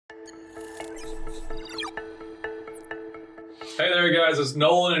Hey there, guys. It's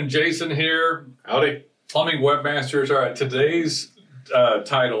Nolan and Jason here. Howdy. Plumbing Webmasters. All right, today's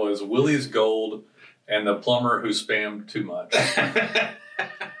title is Willie's Gold and the Plumber Who Spammed Too Much.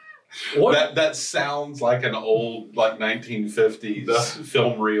 What? That sounds like an old, 1950s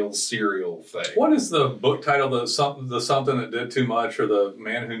film reel serial thing. What is the book title? The something that did too much, or the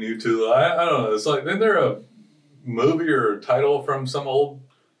man who knew too little? I don't know. It's like, isn't there a movie or a title from some old,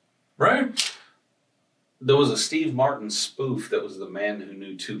 right? There was a Steve Martin spoof that was The Man Who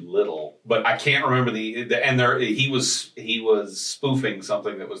Knew Too Little, but I can't remember he was spoofing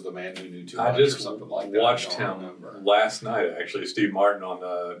something that was The Man Who Knew Too Much or something like that. I watched him last night, actually, Steve Martin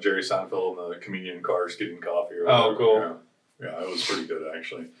on Jerry Seinfeld and the comedian Cars Getting Coffee. Or oh, cool. Yeah, it was pretty good,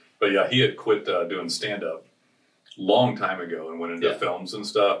 actually. But yeah, he had quit doing stand-up long time ago and went into films and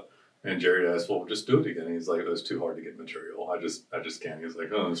stuff. And Jerry asked, well, just do it again. And he's like, it's too hard to get material. I just can't. He's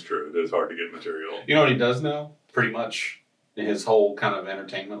like, oh, that's true. It is hard to get material. You know what he does now? Pretty much his whole kind of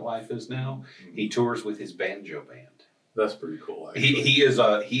entertainment life is now. He tours with his banjo band. That's pretty cool, actually. He is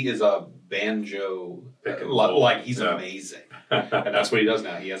a banjo, he's amazing. And that's what he does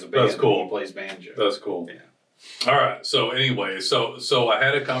now. He has a band. That's cool. He plays banjo. That's cool. Yeah. All right. So anyway, so I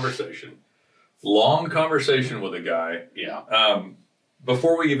had a long conversation with a guy. Yeah.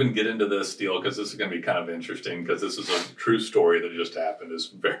 Before we even get into this deal, because this is going to be kind of interesting, because this is a true story that just happened. It's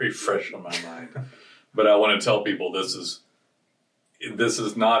very fresh on my mind. But I want to tell people this is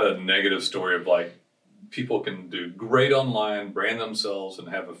not a negative story of like people can do great online, brand themselves, and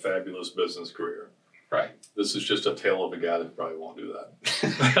have a fabulous business career. Right. This is just a tale of a guy that probably won't do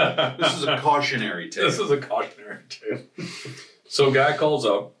that. This is a cautionary tale. This is a cautionary tale. So a guy calls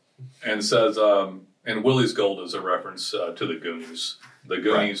up and says, and Willie's Gold is a reference to the Goonies. The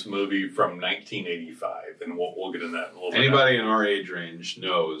Goonies movie from 1985, and we'll get into that in a little bit. Anybody in our age range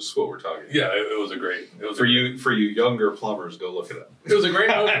knows what we're talking about. Yeah, it was a great. For you younger plumbers, go look it up. It was a great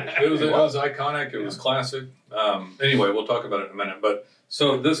movie. It was iconic. It was classic. Anyway, we'll talk about it in a minute. But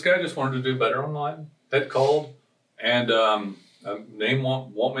so this guy just wanted to do better online. Had called, and name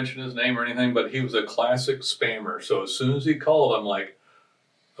won't mention his name or anything, but he was a classic spammer. So as soon as he called, I'm like,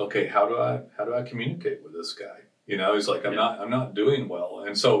 okay, how do I communicate with this guy? You know, he's like, I'm not doing well.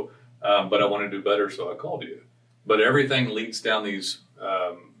 And so, but I want to do better. So I called you, but everything leads down these,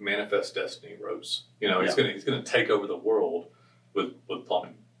 manifest destiny roads. You know, he's going to take over the world with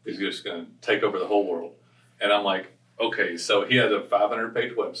plumbing. He's just going to take over the whole world. And I'm like, okay, so he has a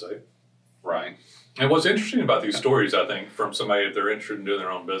 500-page website. Right. And what's interesting about these stories, I think, from somebody, if they're interested in doing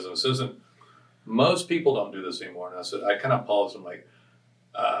their own business, isn't most people don't do this anymore. And I said, I kind of paused and I'm like,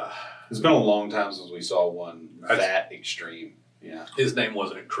 it's been a long time since we saw one that extreme. Yeah. His name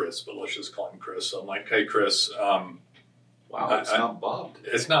wasn't Chris, but let's just call him Chris. So I'm like, hey, Chris. Wow, it's not Bob.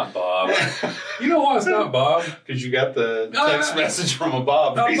 It's not Bob. You know why it's not Bob? Because you got the text message from a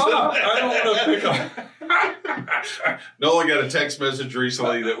Bob. No, Bob. I don't want to pick on. Nolan got a text message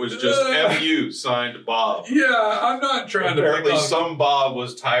recently that was just F-U signed Bob. Yeah, I'm not trying to pick on. Apparently some Bob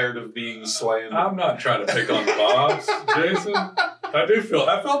was tired of being slandered. I'm not trying to pick on Bobs, Jason.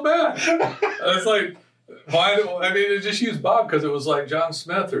 I felt bad. It's like, why? I mean, just use Bob because it was like John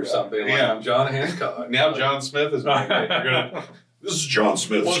Smith or something. Like John Hancock. Now John Smith is my name. This is John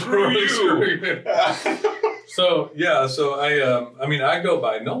Smith. Well, screw you. So I go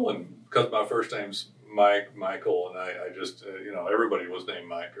by Nolan because my first name's Michael, and I just everybody was named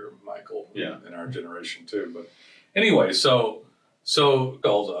Mike or Michael in our generation too. But anyway, so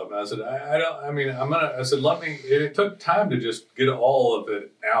calls up, and I said, it took time to just get all of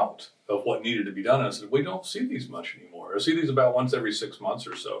it out of what needed to be done. I said, we don't see these much anymore. I see these about once every 6 months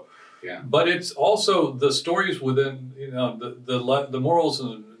or so. Yeah. But it's also the stories within, the morals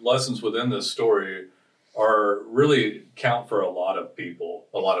and lessons within this story are really count for a lot of people,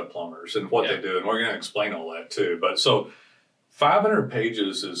 a lot of plumbers and what they do. And we're going to explain all that too. But so 500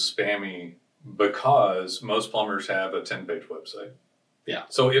 pages is spammy because most plumbers have a 10-page website. Yeah.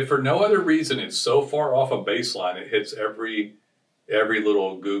 So if for no other reason it's so far off a baseline, it hits every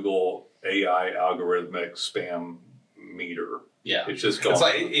little Google AI algorithmic spam meter. Yeah. It's just going. It's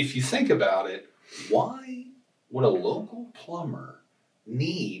like, if you think about it, why would a local plumber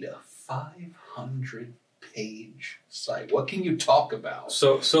need a 500-page site? What can you talk about?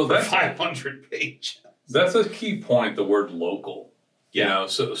 So that's 500 pages. That's a key point. The word local. Yeah.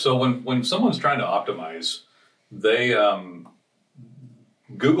 So when someone's trying to optimize, they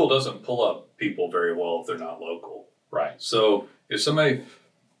Google doesn't pull up people very well if they're not local. Right. So if somebody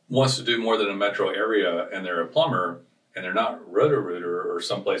wants to do more than a metro area and they're a plumber and they're not Roto-Rooter or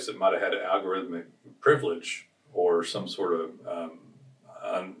someplace that might have had an algorithmic privilege or some sort of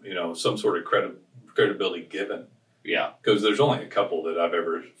some sort of credibility given. Yeah. Because there's only a couple that I've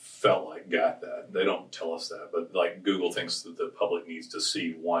ever felt like got that. They don't tell us that, but like Google thinks that the public needs to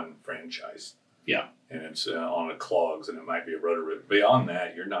see one franchise. Yeah. And it's on a clogs, and it might be a Roto-Rooter. Beyond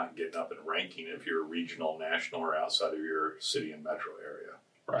that, you're not getting up and ranking if you're regional, national, or outside of your city and metro area.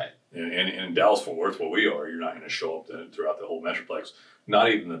 Right. And in Dallas-Fort Worth, where we are, you're not going to show up throughout the whole metroplex. Not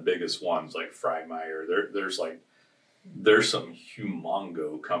even the biggest ones like Freymeyer. There's some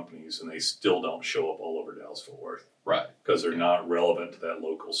humongo companies, and they still don't show up all over Dallas-Fort Worth. Right. Because they're not relevant to that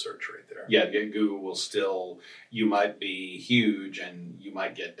local search right there. Yeah, Google will still, you might be huge and you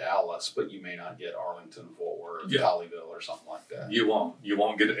might get Dallas, but you may not get Arlington, Fort Worth, Hollyville, or something like that. You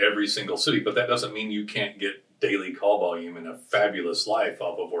won't get every single city, but that doesn't mean you can't get daily call volume and a fabulous life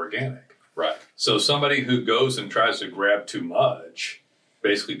off of organic. Right. So somebody who goes and tries to grab too much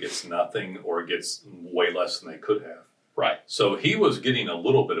basically gets nothing or gets way less than they could have. Right. So he was getting a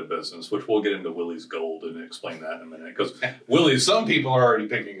little bit of business, which we'll get into Willie's Gold and explain that in a minute. Because Willie's... Some people are already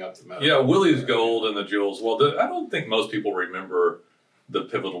picking up the metaphor. Yeah, Willie's Gold and the jewels. Well, I don't think most people remember the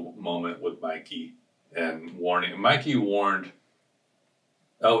pivotal moment with Mikey and warning. Mikey warned...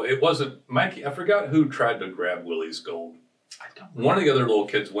 Oh, it wasn't... Mikey, I forgot who tried to grab Willie's Gold. I don't know. One of the other little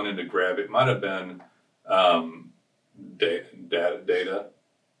kids went in to grab it. It might have been Data.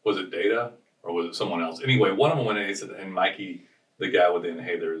 Was it Data? Or was it someone else? Anyway, one of them went in and he said, and Mikey, the guy with the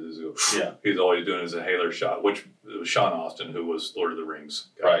inhaler, he's always doing his inhaler shot, which was Sean Austin, who was Lord of the Rings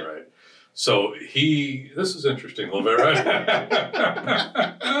guy, right? So this is interesting a little bit, right?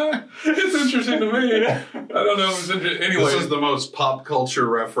 It's interesting to me. I don't know if it's interesting. Anyway. This is the most pop culture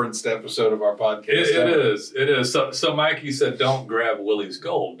referenced episode of our podcast. It is. So Mikey said, don't grab Willie's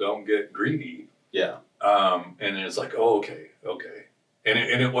Gold. Don't get greedy. Yeah. And it's like, oh, okay. And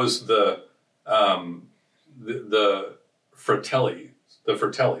it was the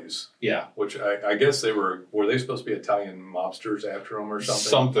Fratellis. Yeah. Which I guess were they supposed to be Italian mobsters after them or something?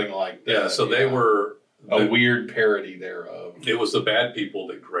 Something like that. Yeah, so they were... A weird parody thereof. It was the bad people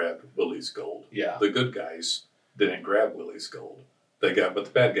that grabbed Willie's Gold. Yeah. The good guys didn't grab Willie's Gold. But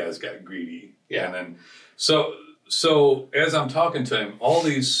the bad guys got greedy. Yeah. And then... So as I'm talking to him, all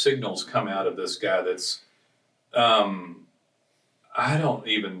these signals come out of this guy that's... I don't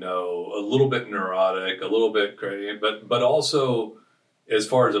even know, a little bit neurotic, a little bit crazy, but also, as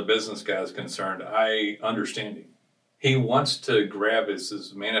far as a business guy is concerned, I understand him. He wants to grab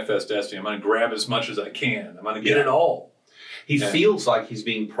his manifest destiny. I'm going to grab as much as I can. I'm going to get it all. He feels like he's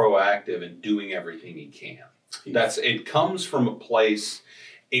being proactive and doing everything he can. It comes from a place,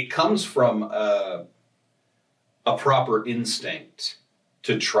 it comes from a proper instinct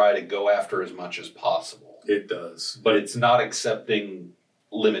to try to go after as much as possible. It does. But it's not accepting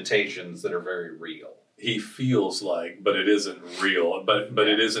limitations that are very real. He feels like, but it isn't real. But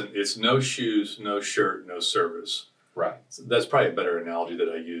it isn't. It's no shoes, no shirt, no service. Right. So that's probably a better analogy that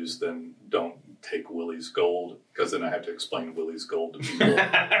I use than don't take Willie's Gold, because then I have to explain Willie's Gold to people.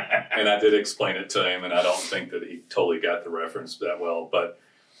 And I did explain it to him, and I don't think that he totally got the reference that well. But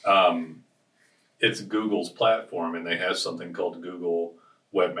it's Google's platform, and they have something called Google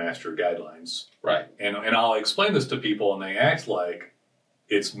Webmaster Guidelines. Right. And I'll explain this to people, and they act like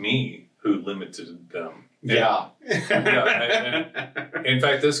it's me who limited them. Yeah. And in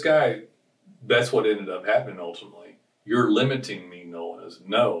fact, this guy, that's what ended up happening ultimately. You're limiting me, Nolan.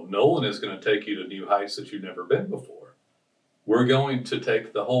 Nolan is going to take you to new heights that you've never been before. We're going to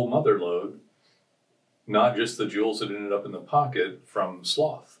take the whole mother load, not just the jewels that ended up in the pocket from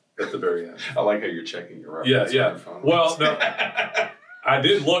Sloth at the very end. I like how you're checking your reference. Yeah. Well, no. I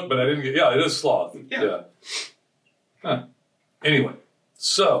did look, but I didn't get... Yeah, it is Sloth. Yeah. Huh. Anyway,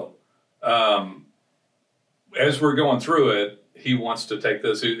 so as we're going through it, he wants to take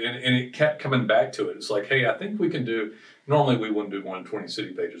this, and it kept coming back to it. It's like, hey, I think we can do... Normally, we wouldn't do 120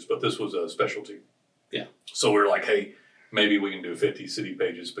 city pages, but this was a specialty. Yeah. So we were like, hey, maybe we can do 50 city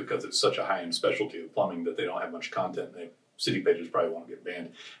pages because it's such a high-end specialty of plumbing that they don't have much content. City pages probably won't get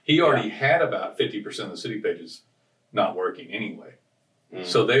banned. He already had about 50% of the city pages not working anyway.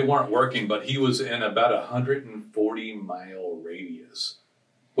 So they weren't working, but he was in about a 140-mile radius,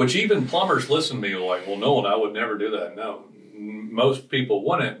 which even plumbers listen to me like, well, no, I would never do that. No, most people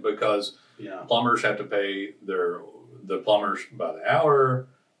wouldn't, because plumbers have to pay the plumbers by the hour.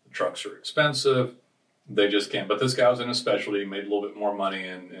 The trucks are expensive. They just can't. But this guy was in a specialty, made a little bit more money,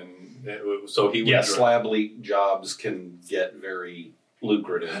 so he would slab leak jobs can get very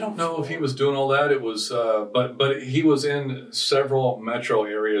lucrative. I don't know if he was doing all that. It was, but he was in several metro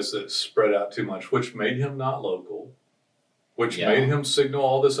areas that spread out too much, which made him not local, made him signal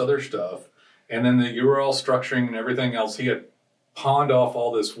all this other stuff, and then the URL structuring and everything else. He had pawned off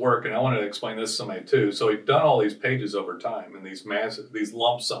all this work, and I wanted to explain this to somebody too. So he'd done all these pages over time and these these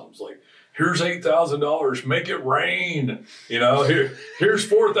lump sums, like, here's $8,000, make it rain. Here's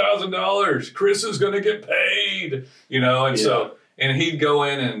 $4,000. Chris is going to get paid. And he'd go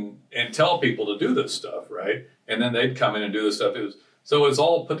in and tell people to do this stuff, right? And then they'd come in and do this stuff. It was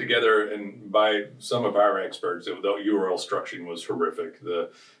all put together and by some of our experts. The URL structuring was horrific.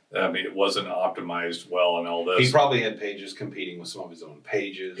 It wasn't optimized well and all this. He probably had pages competing with some of his own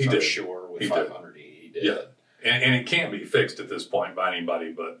pages. He did. Sure, with 500 he did. Yeah. And it can't be fixed at this point by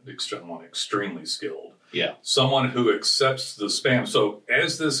anybody but someone extremely skilled. Yeah. Someone who accepts the spam. So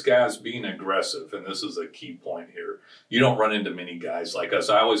as this guy's being aggressive, and this is a key point here, you don't run into many guys like us.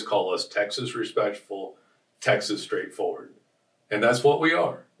 I always call us Texas respectful, Texas straightforward. And that's what we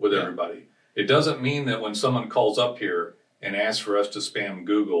are with everybody. It doesn't mean that when someone calls up here and asks for us to spam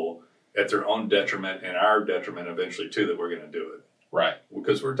Google at their own detriment and our detriment eventually too, that we're going to do it. Right.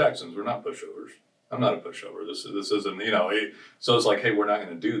 Because we're Texans. We're not pushovers. I'm not a pushover. This isn't, so it's like, hey, we're not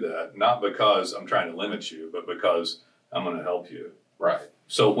going to do that. Not because I'm trying to limit you, but because I'm going to help you. Right.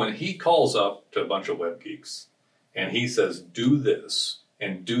 So when he calls up to a bunch of web geeks and he says, do this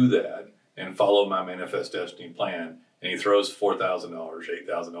and do that and follow my manifest destiny plan, and he throws $4,000,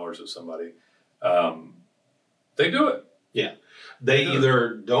 $8,000 at somebody, they do it. Yeah. They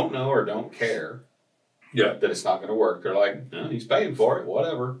either don't know or don't care that it's not going to work. They're like, no, he's paying for it,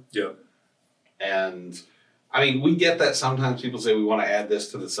 whatever. Yeah. And I mean, we get that sometimes people say we want to add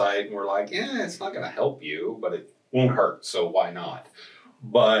this to the site, and we're like, yeah, it's not going to help you, but it won't hurt, so why not?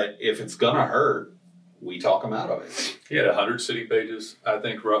 But if it's going to hurt, we talk them out of it. He had 100 city pages, I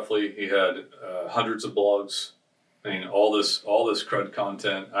think, roughly. He had hundreds of blogs. I mean, all this crud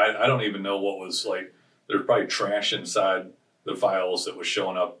content. I don't even know what was like. There's probably trash inside the files that was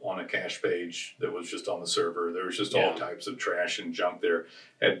showing up on a cache page that was just on the server. There was just all types of trash and junk there.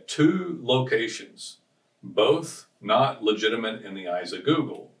 Had 2 locations, both not legitimate in the eyes of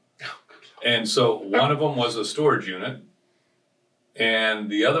Google. And so one of them was a storage unit, and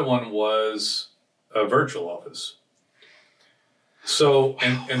the other one was a virtual office. So,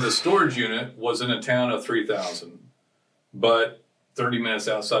 and the storage unit was in a town of 3,000, but 30 minutes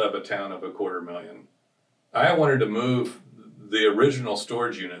outside of a town of 250,000. I wanted to move the original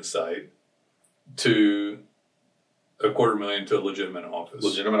storage unit site to 250,000 to a legitimate office.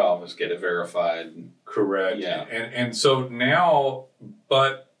 Legitimate office, get it verified. Correct. Yeah. And so now,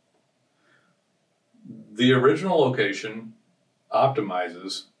 but the original location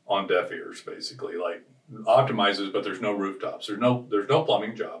optimizes on deaf ears, basically. Like optimizes, but there's no rooftops. There's no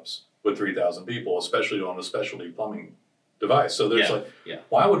plumbing jobs with 3,000 people, especially on a specialty plumbing device. So there's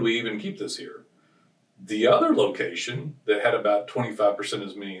why would we even keep this here? The other location that had about 25%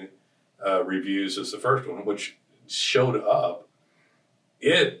 as many reviews as the first one, which showed up,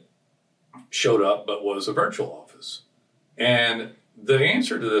 but was a virtual office. And the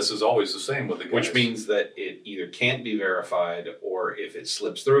answer to this is always the same with the guys. Which means that it either can't be verified, or if it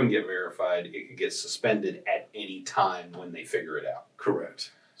slips through and get verified, it could get suspended at any time when they figure it out. Correct.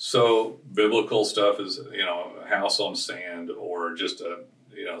 So biblical stuff is, a house on sand or just a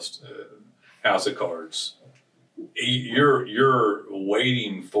house of cards. You're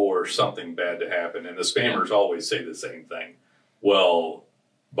waiting for something bad to happen, and the spammers always say the same thing. Well,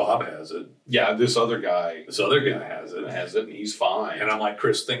 Bob has it. Yeah, this other guy has it. Has it, and he's fine. And I'm like,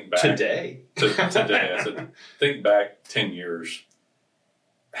 Chris, think back today. Today, I said, think back 10 years.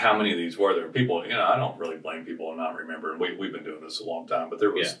 How many of these were there? People, I don't really blame people on not remembering. We've been doing this a long time, but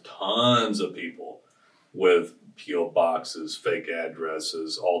there was tons of people with P.O. boxes, fake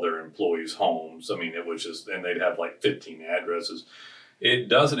addresses, all their employees' homes. I mean, it was just, and they'd have like 15 addresses. It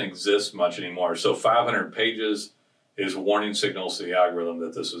doesn't exist much anymore. So 500 pages is warning signals to the algorithm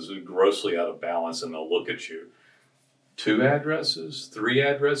that this is grossly out of balance, and they'll look at you. 2 addresses, 3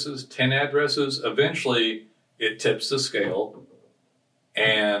 addresses, 10 addresses. Eventually, it tips the scale,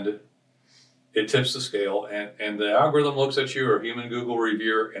 and the algorithm looks at you, or human Google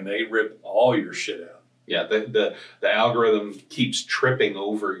reviewer, and they rip all your shit out. Yeah, the algorithm keeps tripping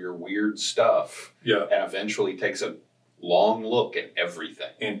over your weird stuff. Yeah. And eventually takes a long look at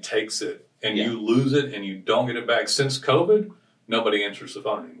everything. And takes it. And you lose it, and you don't get it back. Since COVID, nobody answers the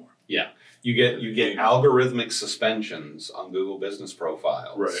phone anymore. Yeah. You get algorithmic suspensions on Google business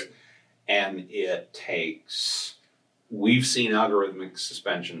profiles. Right. And we've seen algorithmic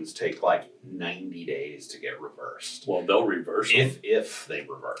suspensions take like 90 days to get reversed. Well, they'll reverse them. If they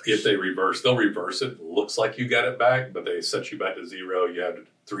reverse. If they reverse, they'll reverse it. Looks like you got it back, but they set you back to 0. You have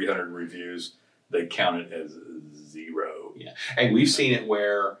 300 reviews. They count it as 0. Yeah. And we've seen it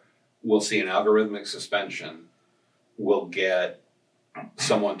where we'll see an algorithmic suspension. We'll get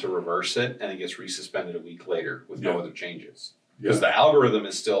someone to reverse it, and it gets resuspended a week later with no other changes. Because Yeah. the algorithm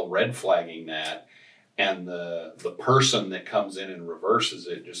is still red flagging that, and the person that comes in and reverses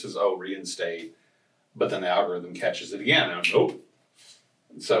it just says, "Oh, reinstate," but then the algorithm catches it again. And nope.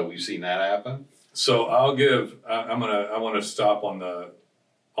 So we've seen that happen. So I want to stop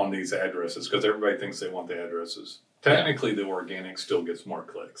on these addresses because everybody thinks they want the addresses. Technically, the organic still gets more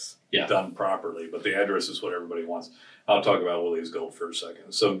clicks done properly, but the address is what everybody wants. I'll talk about Willie's Gold for a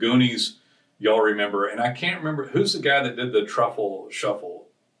second. So Goonies, y'all remember, and I can't remember, who's the guy that did the truffle shuffle?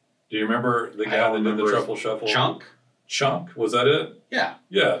 Do you remember the guy that did the truffle shuffle? Chunk, was that it? Yeah.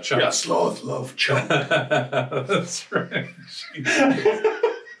 Yeah, Chunk. Yeah, sloth love Chunk. That's right.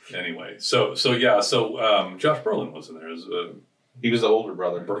 Anyway, so Josh Brolin was in there as he was the older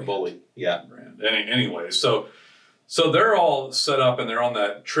brother, Bully. Yeah. Anyway, so they're all set up and they're on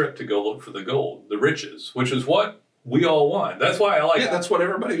that trip to go look for the gold, the riches, which is what we all want. That's why I like. Yeah, that's what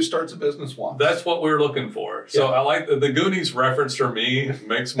everybody who starts a business wants. That's what we're looking for. So I like the Goonies reference for me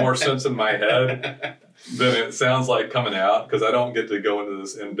makes more sense in my head than it sounds like coming out because I don't get to go into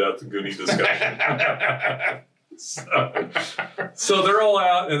this in-depth Goonie discussion. So they're all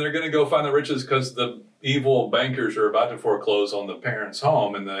out and they're going to go find the riches because the evil bankers are about to foreclose on the parents'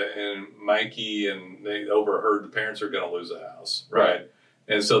 home, and Mikey and they overheard the parents are going to lose the house, right?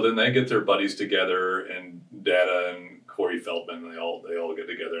 And so then they get their buddies together, and Data and Corey Feldman, they all get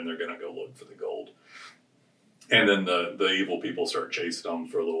together and they're going to go look for the gold. And then the evil people start chasing them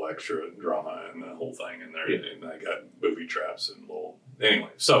for a little extra drama and the whole thing, and and they got booby traps and anyway.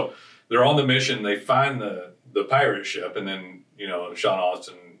 So they're on the mission. They find the pirate ship, and then Sean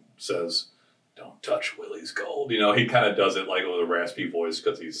Austin says, "Don't touch Willie's gold." He kind of does it like with a raspy voice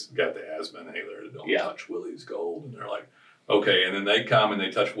because he's got the asthma inhaler. Don't touch Willie's gold, and they're like, okay. And then they come and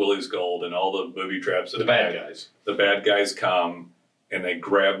they touch Willie's gold, and all the booby traps. The bad guys come and they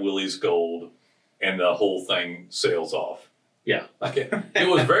grab Willie's gold, and the whole thing sails off. Yeah. It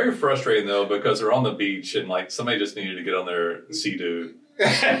was very frustrating though because they're on the beach and like somebody just needed to get on their Sea-Doo. Go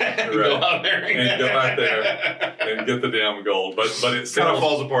out there and go out there and get the damn gold, but it kind of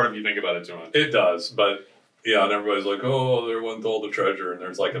falls apart if you think about it too much. It does, but and everybody's like, "Oh, there wasn't all the treasure," and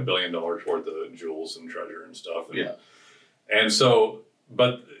there's like $1 billion worth of jewels and treasure and stuff. And so,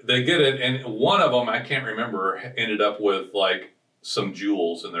 but they get it, and one of them I can't remember ended up with like some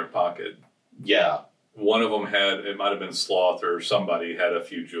jewels in their pocket. Yeah, one of them it might have been Sloth or somebody had a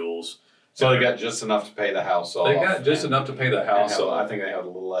few jewels. So they got just enough to pay the house off. They got just enough to pay the house off. I think they had a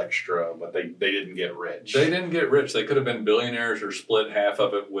little extra, but they didn't get rich. They didn't get rich. They could have been billionaires or split half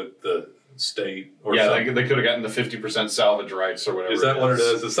of it with the state or something. They could have gotten the 50% salvage rights or whatever. Is that what it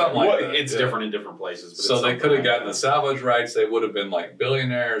is? It's something like that. It's different in different places. But so they could have gotten the salvage rights. They would have been like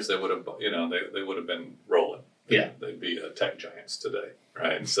billionaires. They would have, they would have been rolling. Yeah. They'd be tech giants today,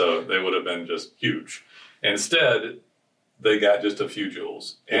 right? So they would have been just huge. Instead, they got just a few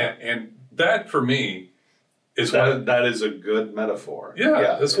jewels. And that, for me, is that is a good metaphor.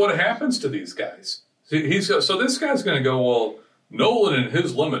 Yeah, that's what happens to these guys. So this guy's going to go, well, Nolan and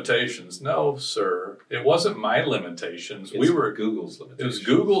his limitations. No, sir. It wasn't my limitations. It was Google's limitations. It was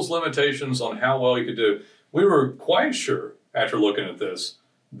Google's limitations on how well he could do. We were quite sure, after looking at this,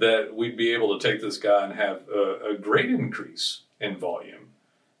 that we'd be able to take this guy and have a great increase in volume.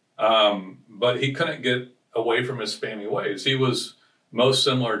 But he couldn't get away from his spammy ways. He was most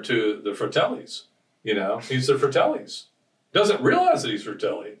similar to the Fratellis. He's the Fratellis. Doesn't realize that he's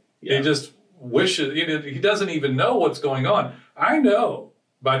Fratelli. Yeah. He just wishes, he doesn't even know what's going on. I know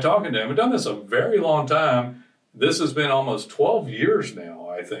by talking to him. I've done this a very long time. This has been almost 12 years now,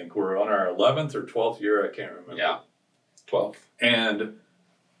 I think. We're on our 11th or 12th year. I can't remember. Yeah, 12. And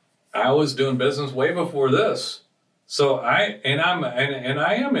I was doing business way before this. So I am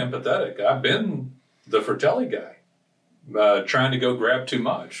empathetic. I've been the Fratelli guy. Trying to go grab too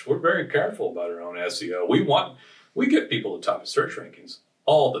much. We're very careful about our own SEO. We get people at the top of search rankings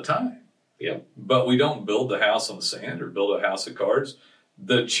all the time. Yeah. But we don't build the house on the sand or build a house of cards.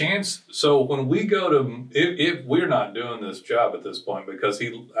 So when we go to, if we're not doing this job at this point, because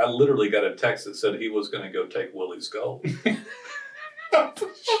I literally got a text that said he was going to go take Willie's gold.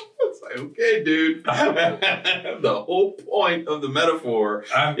 It's like, okay, dude. The whole point of the metaphor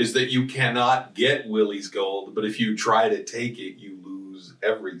is that you cannot get Willie's gold, but if you try to take it, you lose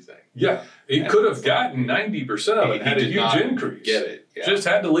everything. Yeah, he could have gotten 90% of it, had a huge increase. Get it? Yeah. Just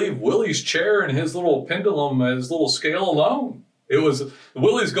had to leave Willie's chair and his little pendulum, his little scale alone.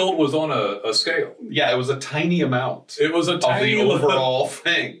 Willie's gold was on a scale. Yeah, it was a tiny amount. It was a tiny of the overall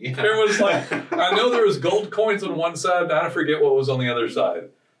thing. Yeah. There was I know there was gold coins on one side, and I forget what was on the other side.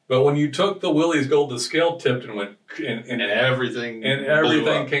 But when you took the Willie's gold, the scale tipped and went, and everything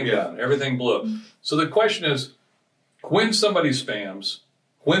came down. Everything blew up. So the question is, when somebody spams,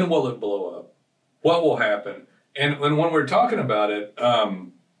 when will it blow up? What will happen? And when we're talking about it, I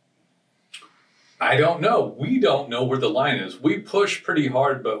don't know. We don't know where the line is. We push pretty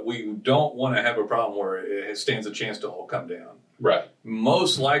hard, but we don't want to have a problem where it stands a chance to all come down. Right.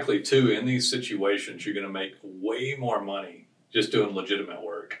 Most likely, too, in these situations, you're going to make way more money just doing legitimate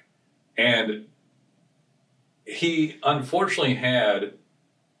work. And he unfortunately had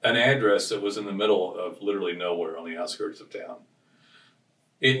an address that was in the middle of literally nowhere on the outskirts of town.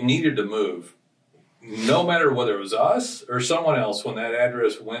 It needed to move. No matter whether it was us or someone else, when that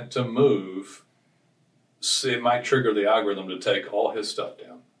address went to move, it might trigger the algorithm to take all his stuff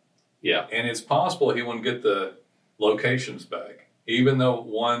down. Yeah. And it's possible he wouldn't get the locations back, even though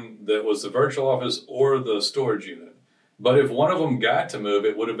one that was the virtual office or the storage unit. But if one of them got to move,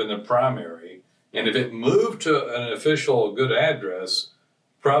 it would have been the primary. And if it moved to an official good address,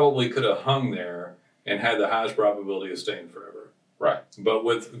 probably could have hung there and had the highest probability of staying forever. Right. But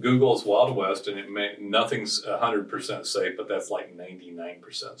with Google's Wild West, and nothing's 100% safe, but that's like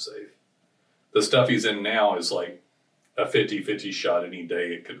 99% safe. The stuff he's in now is like a 50-50 shot any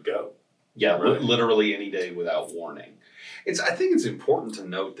day it could go. Yeah, right? Literally any day without warning. I think it's important to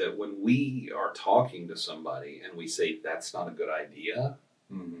note that when we are talking to somebody and we say that's not a good idea,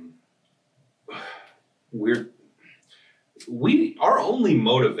 our only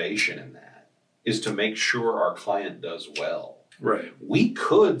motivation in that is to make sure our client does well. Right. We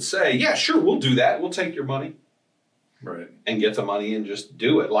could say, yeah, sure, we'll do that. We'll take your money. Right. And get the money and just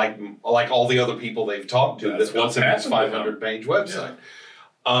do it. Like all the other people they've talked to that's what's in this 500-page website.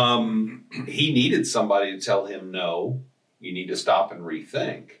 Yeah. He needed somebody to tell him, no, you need to stop and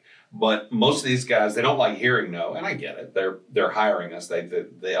rethink. But most of these guys, they don't like hearing no, and I get it. They're hiring us. They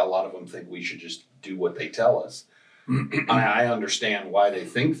a lot of them think we should just do what they tell us. I understand why they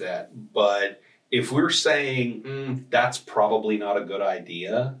think that, but if we're saying that's probably not a good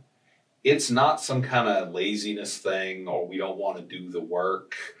idea, it's not some kind of laziness thing or we don't want to do the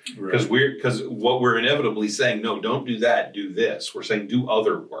work. Because what we're inevitably saying, no, don't do that, do this. We're saying do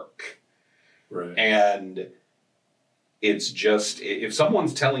other work. Right. And it's just, if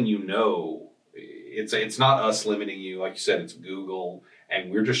someone's telling you no, it's not us limiting you. Like you said, it's Google, and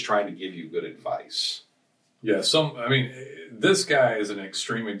we're just trying to give you good advice. Yeah, this guy is an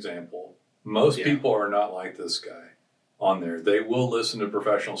extreme example. Most people are not like this guy on there. They will listen to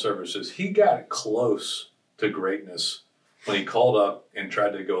professional services. He got close to greatness when he called up and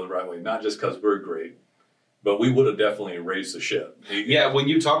tried to go the right way, not just because we're great, but we would have definitely raised the ship. When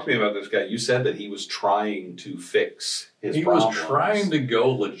you talked to me about this guy, you said that he was trying to fix his problems. He was trying to go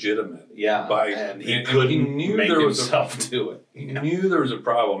legitimate. Yeah, and he couldn't knew make there himself do it. He knew there was a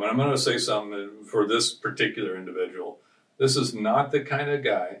problem. And I'm going to say something for this particular individual. This is not the kind of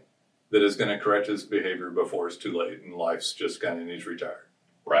guy that is going to correct his behavior before it's too late and life's just kind of, and he's retired.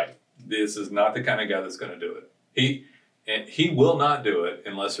 Right. This is not the kind of guy that's going to do it. He will not do it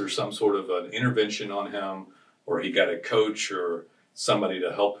unless there's some sort of an intervention on him, or he got a coach or somebody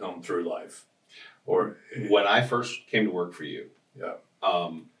to help him through life. Or when I first came to work for you,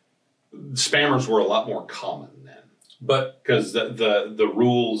 spammers were a lot more common then. But because the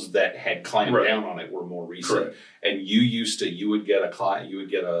rules that had clamped down on it were more recent. Correct. And you would get a client, you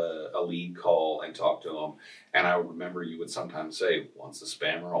would get a lead call and talk to them. And I remember you would sometimes say, once a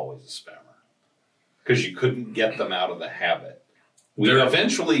spammer, always a spammer. Because you couldn't get them out of the habit.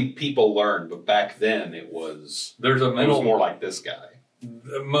 Eventually people learned, but back then it was more like this guy.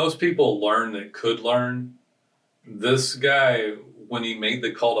 Most people learn that could learn. This guy, when he made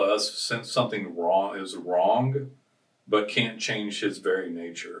the call to us, sensed something wrong is wrong, but can't change his very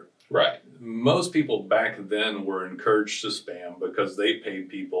nature. Right. Most people back then were encouraged to spam because they paid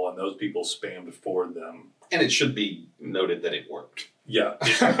people and those people spammed for them. And it should be noted that it worked. Yeah.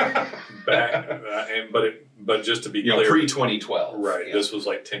 But just to be clear. Pre-2012. Right. Yeah. This was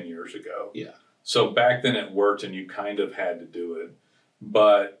like 10 years ago. Yeah. So back then it worked and you kind of had to do it.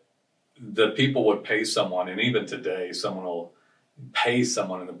 But the people would pay someone, and even today someone will pay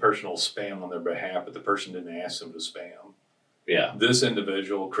someone and the person will spam on their behalf, but the person didn't ask them to spam. Yeah. This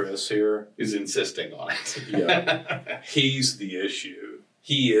individual, Chris here, is insisting on it. Yeah. He's the issue.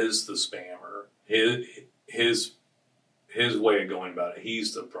 He is the spammer. His way of going about it,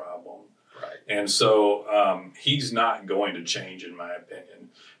 he's the problem. Right. And so he's not going to change, in my opinion.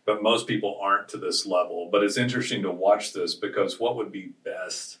 But most people aren't to this level. But it's interesting to watch this because what would be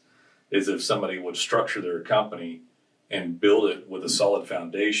best is if somebody would structure their company and build it with a solid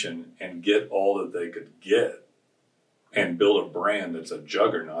foundation and get all that they could get and build a brand that's a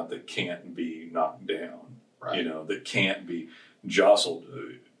juggernaut that can't be knocked down, Right. that can't be jostled.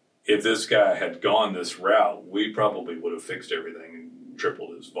 If this guy had gone this route, we probably would have fixed everything and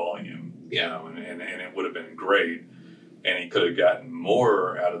tripled his volume, and it would have been great. And he could have gotten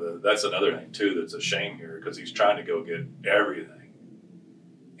more out of that's another thing too that's a shame here, because he's trying to go get everything,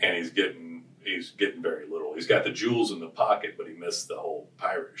 and he's getting very little. He's got the jewels in the pocket, but he missed the whole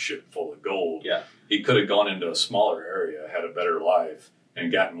pirate ship full of gold. Yeah. He could have gone into a smaller area, had a better life,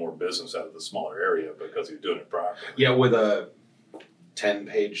 and gotten more business out of the smaller area because he's doing it properly. Yeah, with a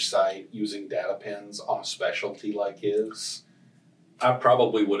 10-page site using data pins on a specialty like his. I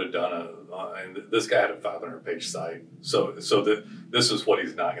probably would have done and this guy had a 500-page site, so this is what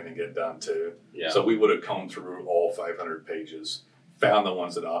he's not going to get done too. Yeah. So we would have combed through all 500 pages, found the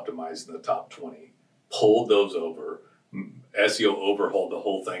ones that optimized in the top 20, pulled those over, SEO overhauled the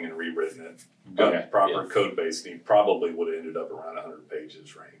whole thing and rewritten it, got proper code base, and he probably would have ended up around 100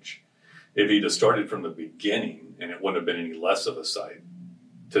 pages range. If he'd have started from the beginning, and it wouldn't have been any less of a site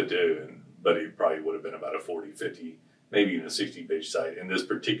to do, but he probably would have been about a 40, 50, maybe even a 60-page site. In this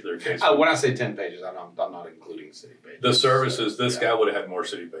particular case, when I say 10 pages, I'm not including city pages. The services, this guy would have had more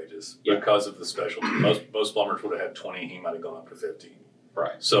city pages because of the specialty. Most plumbers would have had 20. He might have gone up to 15.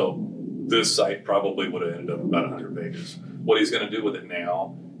 Right. So this site probably would have ended up about 100 pages. What he's going to do with it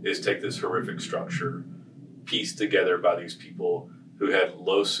now is take this horrific structure, pieced together by these people who had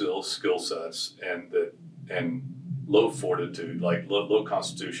low skill sets and low fortitude, like low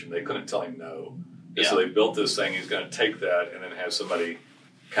constitution. They couldn't tell him no. And so they built this thing. He's going to take that and then have somebody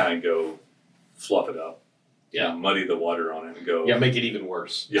kind of go fluff it up, muddy the water on it and go. Yeah, make it even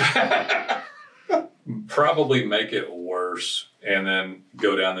worse. Yeah. Probably make it worse and then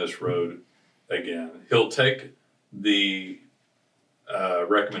go down this road again. He'll take the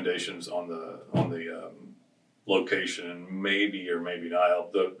recommendations on the location and maybe or maybe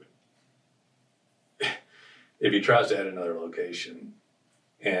not. If he tries to add another location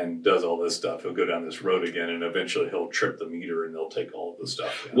and does all this stuff, he'll go down this road again, and eventually he'll trip the meter, and they'll take all of the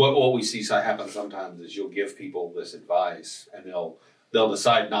stuff down. What we see happen sometimes is you'll give people this advice, and they'll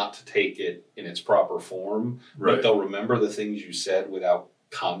decide not to take it in its proper form, but they'll remember the things you said without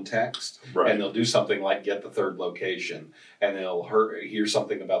context, and they'll do something like get the third location, and they'll hear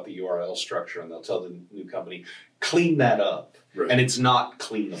something about the URL structure, and they'll tell the new company, clean that up, and it's not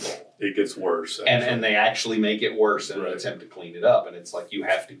cleanable. It gets worse. And they actually make it worse in an attempt to clean it up. And it's like you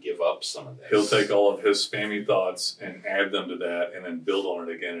have to give up some of this. He'll take all of his spammy thoughts and add them to that and then build on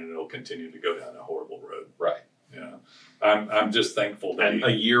it again, and it'll continue to go down a horrible road. Right. Yeah. I'm just thankful that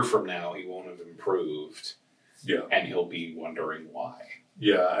a year from now, he won't have improved. Yeah. And he'll be wondering why.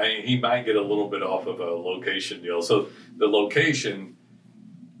 Yeah. He might get a little bit off of a location deal. So the location,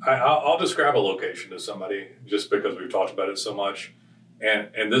 I'll describe a location to somebody just because we've talked about it so much.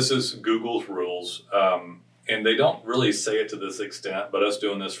 And this is Google's rules, and they don't really say it to this extent, but us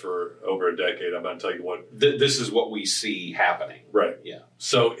doing this for over a decade, I'm going to tell you what. This is what we see happening. Right. Yeah.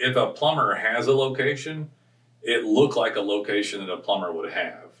 So if a plumber has a location, it looked like a location that a plumber would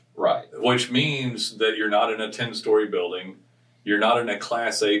have. Right. Which means that you're not in a 10-story building. You're not in a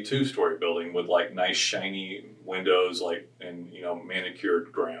Class A 2-story building with like nice shiny windows and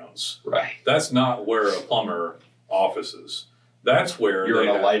manicured grounds. Right. That's not where a plumber office is. That's where you're in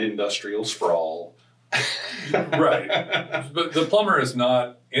a light industrial sprawl. Right. But the plumber is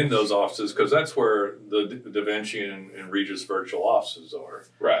not in those offices because that's where the Da Vinci and Regis virtual offices are.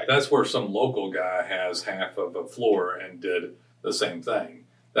 Right. That's where some local guy has half of a floor and did the same thing.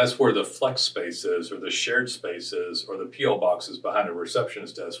 That's where the flex space is, or the shared space is, or the P.O. box is behind a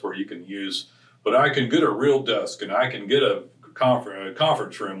receptionist desk where you can use, but I can get a real desk and I can get a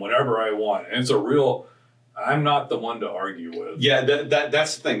conference room whenever I want. And it's a real... I'm not the one to argue with. Yeah,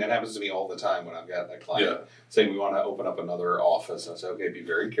 that's the thing. That happens to me all the time when I've got a client saying we want to open up another office. I say, okay, be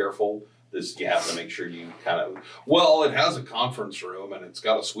very careful. You have to make sure you it has a conference room and it's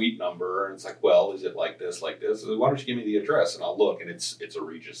got a suite number. And it's like, well, is it like this, like this? Why don't you give me the address and I'll look, and it's a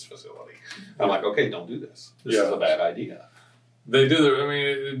Regis facility. I'm like, okay, don't do this. This is a bad idea. They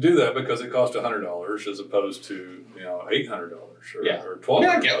do that because it costs $100 as opposed to $800 or $1,200.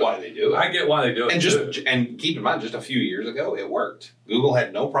 I get why they do it. I get why they do it. And keep in mind, just a few years ago, it worked. Google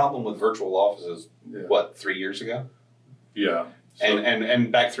had no problem with virtual offices. 3 years ago? Yeah. So,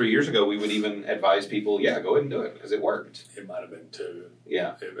 and back 3 years ago, we would even advise people, go ahead and do it because it worked. It might have been 2.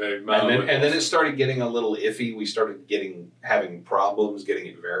 Yeah. And then it started getting a little iffy. We started having problems getting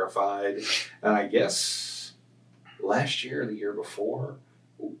it verified, and I guess last year or the year before,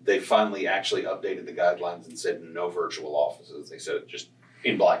 they finally actually updated the guidelines and said no virtual offices. They said it just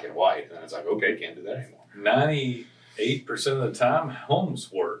in black and white. And it's like, okay, can't do that anymore. 8% of the time,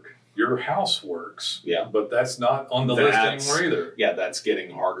 homes work. Your house works. Yeah. But that's not on the list anymore either. Yeah, that's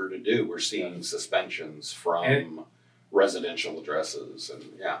getting harder to do. We're seeing suspensions from residential addresses. And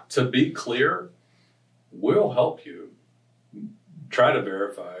to be clear, we'll help you try to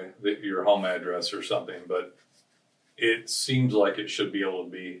verify your home address or something, but it seems like it should be able to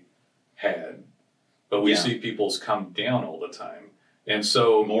be had. But we see people's come down all the time. And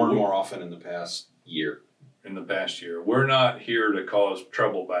so more and more often in the past year. We're not here to cause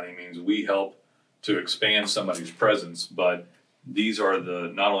trouble by any means. We help to expand somebody's presence, but these are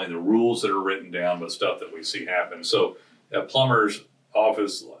not only the rules that are written down, but stuff that we see happen. So at Plumber's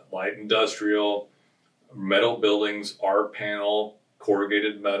office, light industrial, metal buildings, R panel,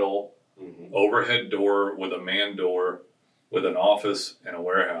 corrugated metal, overhead door with a man door, with an office and a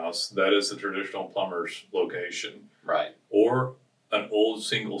warehouse. That is the traditional Plumber's location. Right. Or an old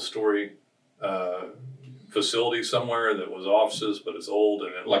single-story facility somewhere that was offices, but it's old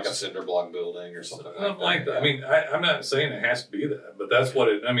and it like a cinder block building or something like that. I mean, I'm not saying it has to be that, but that's what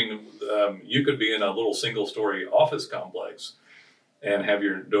it. I mean, you could be in a little single-story office complex and have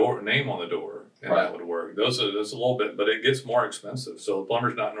your name on the door, and that would work. That's a little bit, but it gets more expensive. So the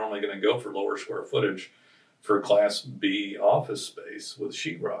plumber's not normally going to go for lower square footage for Class B office space with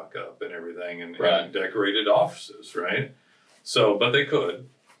sheetrock up and everything and decorated offices, right? So, but they could.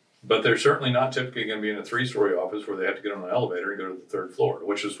 But they're certainly not typically going to be in a 3-story office where they have to get on an elevator and go to the 3rd floor,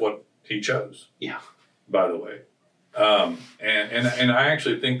 which is what he chose. Yeah. By the way, and I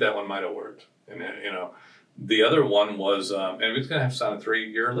actually think that one might have worked. And the other one was, and he was going to have to sign a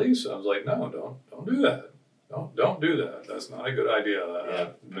 3-year lease. I was like, no, don't do that. Don't do that. That's not a good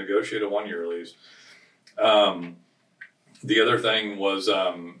idea. Negotiate a 1-year lease. The other thing was,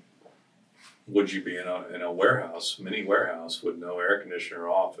 would you be in a warehouse, mini warehouse with no air conditioner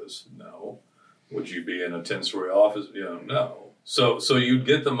office? No. Would you be in a 10-story office? No. So you'd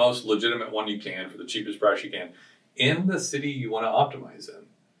get the most legitimate one you can for the cheapest price you can in the city you want to optimize in.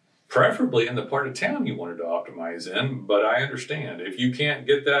 Preferably in the part of town you wanted to optimize in, but I understand. If you can't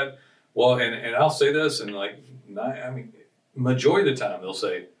get that, well, and I'll say this, and majority of the time they'll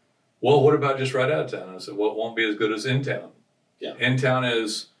say, well, what about just right out of town? And I said, well, it won't be as good as in town. Yeah. In town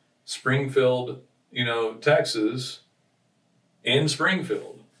is Springfield, Texas, in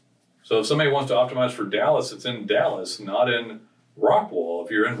Springfield. So if somebody wants to optimize for Dallas, it's in Dallas, not in Rockwall.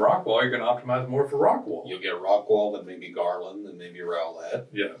 If you're in Rockwall, you're going to optimize more for Rockwall. You'll get Rockwall, then maybe Garland, then maybe Rowlett.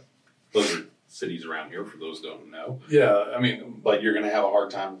 Yeah. Those are cities around here, for those who don't know. Yeah, but you're going to have a hard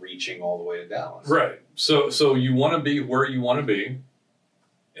time reaching all the way to Dallas. Right. So you want to be where you want to be.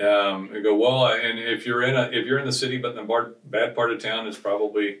 You go, well, and if you're in the city, but in the bad part of town, it's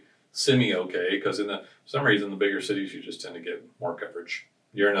probably semi-okay, because for some reason, the bigger cities, you just tend to get more coverage.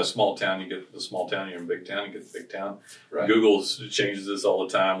 You're in a small town, you get the small town. You're in a big town, you get the big town. Right. Google changes this all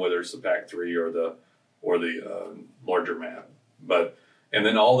the time, whether it's the PAC3 or the larger map. And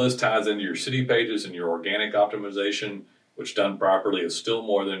then all this ties into your city pages and your organic optimization, which done properly is still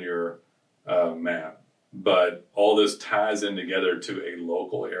more than your map. But all this ties in together to a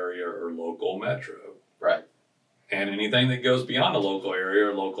local area or local metro. Right. And anything that goes beyond a local area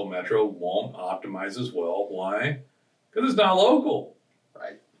or local metro won't optimize as well. Why? Because it's not local.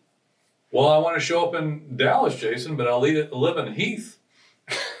 Right. Well, I want to show up in Dallas, Jason, but I'll live in Heath.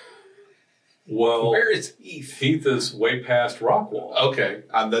 Well, where is Heath? Heath is way past Rockwall. Okay.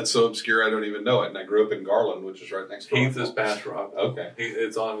 That's so obscure I don't even know it. And I grew up in Garland, which is right next to Heath Rockwall. is past Rockwall. Okay.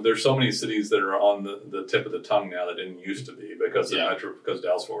 There's so many cities that are on the tip of the tongue now that didn't used to be because because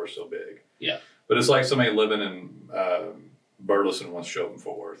Dallas-Fort Worth is so big. Yeah. But it's like somebody living in Burleson wants to show up in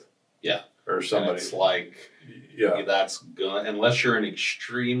Fort Worth. Yeah. Or somebody. And it's like, that's good. Unless you're an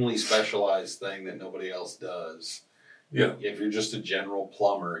extremely specialized thing that nobody else does. Yeah. If you're just a general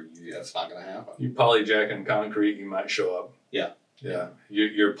plumber, that's not going to happen. You polyjacking concrete, you might show up. Yeah. Yeah.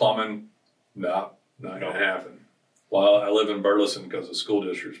 You're plumbing, not going to happen. Well, I live in Burleson because the school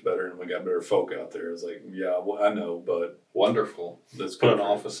district's better and we got better folk out there. It's like, I know, but wonderful. Let's put an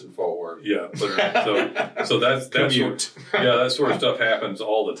office in Fort Worth. Yeah. so that's commute. That sort of stuff happens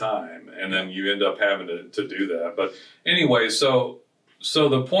all the time, and then you end up having to do that. But anyway, so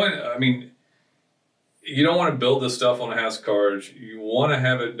the point, you don't want to build this stuff on house cards. You want to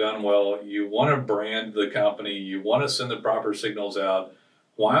have it done well. You want to brand the company. You want to send the proper signals out.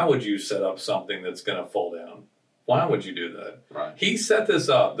 Why would you set up something that's going to fall down? Why would you do that? Right. He set this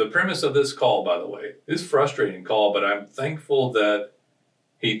up. The premise of this call, by the way, is a frustrating call, but I'm thankful that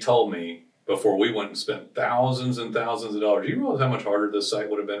he told me before we went and spent thousands and thousands of dollars. You realize how much harder this site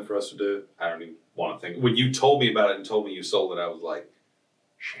would have been for us to do? I don't even want to think. When you told me about it and told me you sold it, I was like,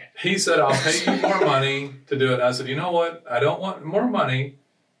 He said, I'll pay you more money to do it. And I said, you know what? I don't want more money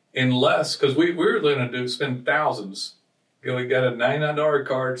unless, because we were going to spend thousands. We got a $99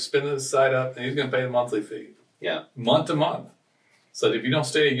 card, spin this site up, and he's going to pay the monthly fee. Yeah. Month to month. So if you don't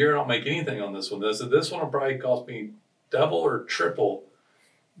stay a year, I don't make anything on this one. I said, this one will probably cost me double or triple,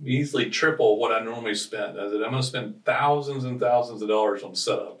 easily triple what I normally spend. I said, I'm going to spend thousands and thousands of dollars on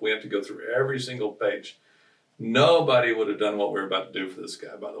setup. We have to go through every single page. Nobody would have done what we were about to do for this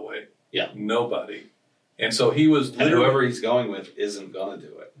guy, by the way. Yeah. Nobody. And so he was and whoever he's going with isn't going to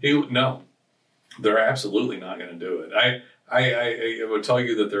do it. No, they're absolutely not going to do it. I would tell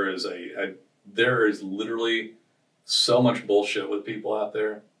you that there is literally so much bullshit with people out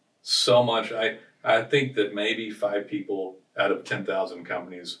there. So much. I think that maybe 5 people out of 10,000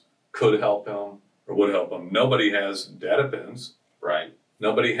 companies could help him or would help him. Nobody has data pins. Right.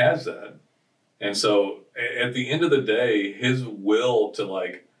 Nobody has that. And so at the end of the day, his will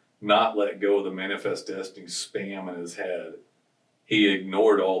to not let go of the manifest destiny spam in his head, he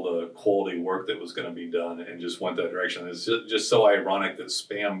ignored all the quality work that was going to be done and just went that direction. It's just so ironic that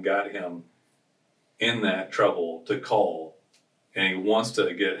spam got him in that trouble to call, and he wants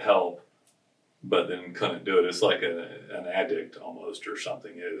to get help, but then couldn't do it. It's like an addict almost or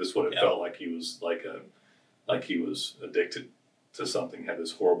something. It's what it felt like. He was like he was addicted to something, had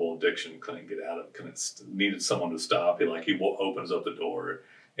this horrible addiction, couldn't get out of it, needed someone to stop. He opens up the door,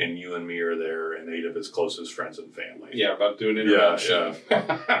 and you and me are there, and 8 of his closest friends and family. Yeah, about doing an intervention.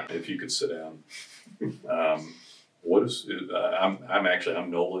 Yeah. If you could sit down. I'm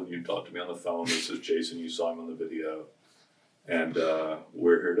Nolan. You talked to me on the phone. This is Jason. You saw him on the video, and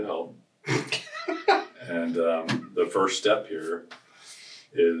we're here to help. And the first step here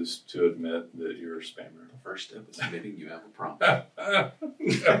is to admit that you're a spammer. The first step is admitting you have a problem.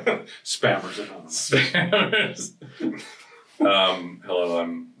 Spammers Anonymous. Spammers. Hello,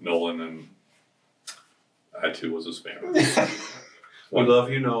 I'm Nolan, and I too was a spammer. We love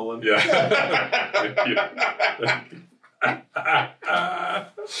you, Nolan. Yeah.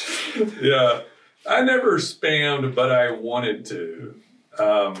 Yeah. I never spammed, but I wanted to.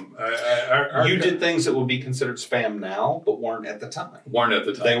 You did things that would be considered spam now, but weren't at the time.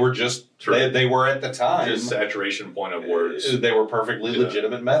 They were just, they were at the time. Just saturation point of words. They were perfectly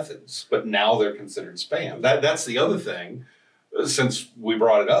legitimate methods, but now they're considered spam. That's the other thing, since we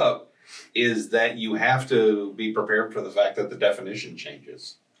brought it up, is that you have to be prepared for the fact that the definition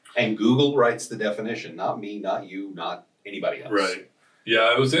changes. And Google writes the definition, not me, not you, not anybody else. Right.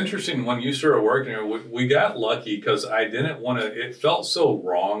 Yeah, it was interesting when you started working here. We got lucky because I didn't want to. It felt so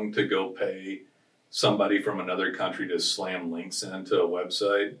wrong to go pay somebody from another country to slam links into a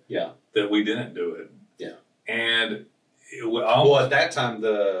website. Yeah, that we didn't do it. Yeah, and at that time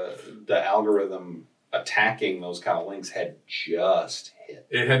the algorithm attacking those kind of links had just hit.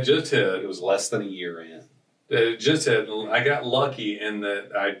 It had just hit. It was less than a year in. It just hit. I got lucky in that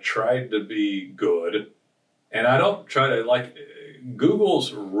I tried to be good, and I don't try to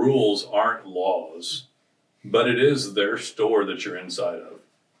Google's rules aren't laws, but it is their store that you're inside of.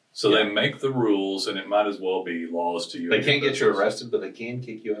 So they make the rules, and it might as well be laws to you. They can't get you arrested, but they can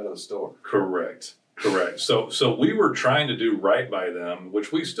kick you out of the store. Correct. So we were trying to do right by them,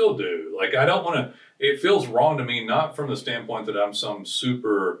 which we still do. I don't want to. It feels wrong to me, not from the standpoint that I'm some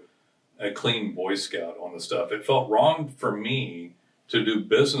super clean Boy Scout on the stuff. It felt wrong for me to do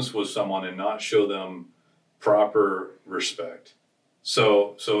business with someone and not show them proper respect.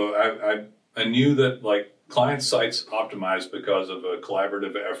 So I knew that client sites optimized because of a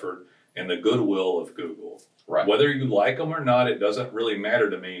collaborative effort and the goodwill of Google. Right. Whether you like them or not, it doesn't really matter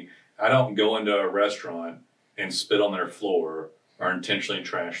to me. I don't go into a restaurant and spit on their floor or intentionally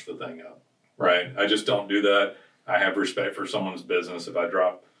trash the thing up. Right. I just don't do that. I have respect for someone's business. If I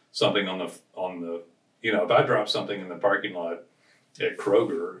drop something if I drop something in the parking lot at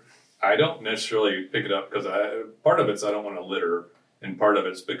Kroger, I don't necessarily pick it up because part of it's I don't want to litter. And part of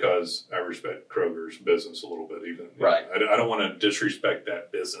it's because I respect Kroger's business a little bit, even. Right. I don't want to disrespect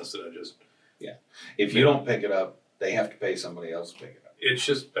that business that I just. Yeah. If you don't pick it up, they have to pay somebody else to pick it up. It's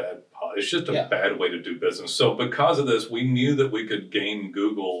just bad. It's just a bad way to do business. So because of this, we knew that we could gain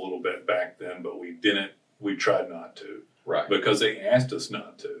Google a little bit back then, but we didn't. We tried not to. Right. Because they asked us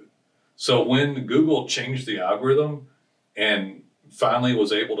not to. So when Google changed the algorithm and finally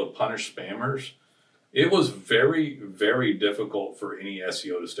was able to punish spammers, it was very, very difficult for any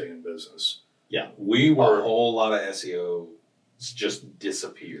SEO to stay in business. Yeah. A whole lot of SEO just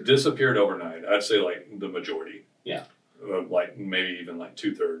disappeared. Disappeared overnight. I'd say the majority. Yeah. Maybe even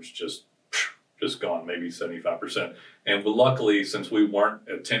 2/3 just gone, maybe 75%. And luckily, since we weren't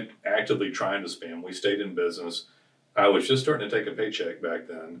actively trying to spam, we stayed in business. I was just starting to take a paycheck back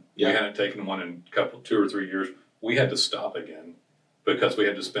then. Yeah. We hadn't taken one in 2 or 3 years. We had to stop again because we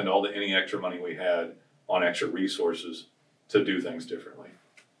had to spend any extra money we had on extra resources to do things differently.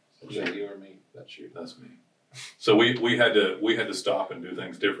 Is that you or me? That's you. That's me. So we had to stop and do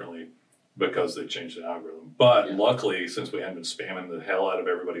things differently because they changed the algorithm. But luckily, since we hadn't been spamming the hell out of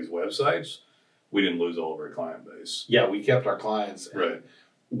everybody's websites, we didn't lose all of our client base. Yeah, we kept our clients. Right.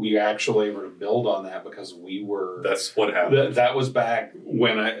 We actually were able to build on that because we were. That's what happened. That was back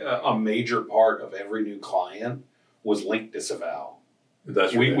when a major part of every new client was link disavow.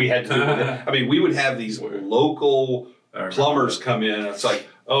 That's we had to do that. I mean, we would have these local plumbers come in, and it's like,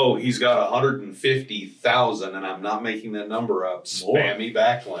 oh, he's got 150,000, and I'm not making that number up. Spammy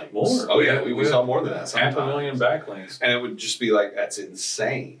backlinks. More. Oh yeah, we saw more than that. Sometimes. 500,000 backlinks, and it would just be like, that's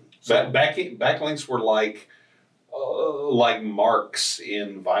insane. Backlinks were like marks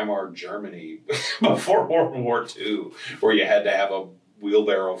in Weimar Germany before World War II, where you had to have a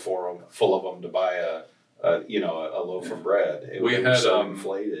wheelbarrow full of them to buy a loaf of bread. It was so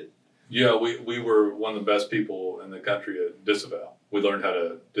inflated. Yeah, we were one of the best people in the country at disavow. We learned how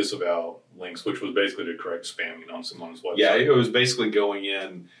to disavow links, which was basically to correct spamming on someone's website. Yeah, it was basically going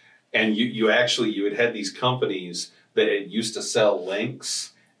in, and you had these companies that had used to sell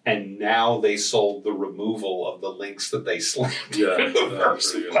links, and now they sold the removal of the links that they slammed in the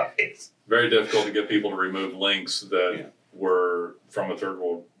first place. Very difficult to get people to remove links that were from a third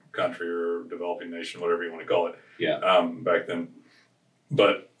world country or developing nation, whatever you want to call it. Yeah. Back then.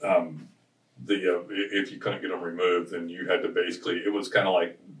 But if you couldn't get them removed, then you had to it was kind of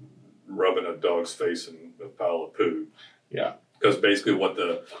like rubbing a dog's face in a pile of poo. Yeah. Because basically what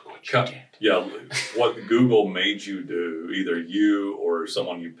Google made you do, either you or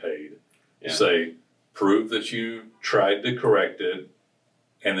someone you paid, say, prove that you tried to correct it,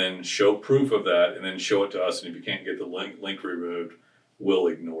 and then show proof of that, and then show it to us, and if you can't get the link removed, we'll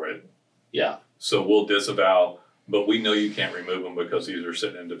ignore it. Yeah. So we'll disavow, but we know you can't remove them because these are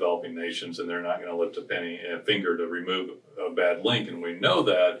sitting in developing nations, and they're not going to lift a finger to remove a bad link, and we know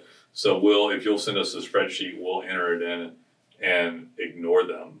that. So if you'll send us a spreadsheet, we'll enter it in and ignore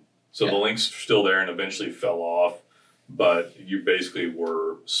them. So the links are still there and eventually fell off, but you basically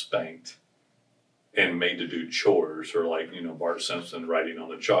were spanked and made to do chores, or Bart Simpson writing on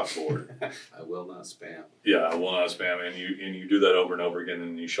the chalkboard. I will not spam. Yeah, I will not spam, and you do that over and over again,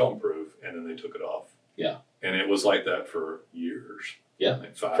 and you show them proof, and then they took it off. Yeah, and it was like that for years. Yeah,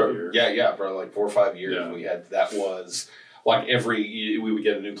 like 5 years. Yeah, for like 4 or 5 years we had that was. Like we would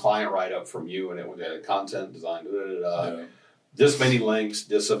get a new client write up from you, and it would get content design, this many links,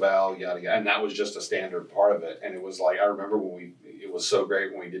 disavow, yada yada, and that was just a standard part of it. And it was like, I remember it was so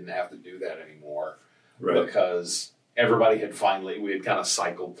great when we didn't have to do that anymore, because everybody had we had kind of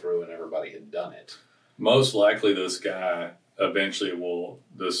cycled through, and everybody had done it. Most likely, this guy eventually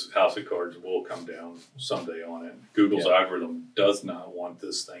this house of cards will come down someday on it. Google's algorithm does not want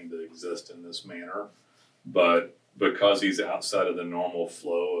this thing to exist in this manner, but because he's outside of the normal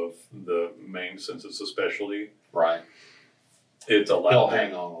flow of the main, since it's a specialty, right? It's allowed. He'll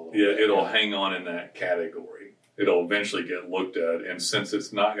hang on a little bit. It'll hang on in that category. It'll eventually get looked at, and since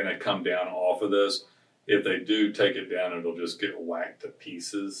it's not going to come down off of this, if they do take it down, it'll just get whacked to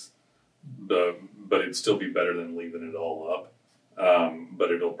pieces. But it'd still be better than leaving it all up.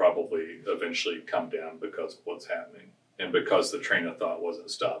 But it'll probably eventually come down because of what's happening, and because the train of thought wasn't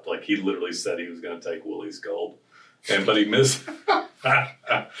stopped. Like, he literally said he was going to take Willie's gold, but he missed.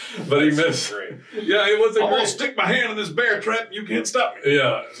 But he missed. Great. Yeah, it wasn't. I'm gonna stick my hand in this bear trap. You can't stop me.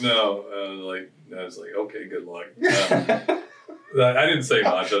 Yeah, no. I was like, okay, good luck. I didn't say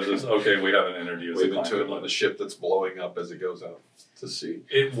much. I was just, okay, we have an interview. Waving to him on the ship that's blowing up as it goes out to sea.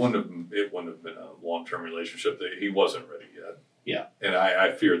 It wouldn't have been a long-term relationship. That he wasn't ready yet. Yeah, and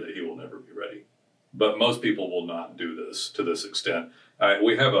I fear that he will never be ready. But most people will not do this to this extent.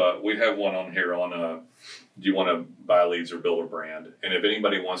 We have one on here on do you want to buy leads or build a brand? And if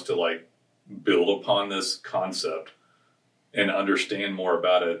anybody wants to build upon this concept and understand more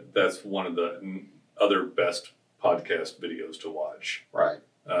about it, that's one of the other best podcast videos to watch. Right.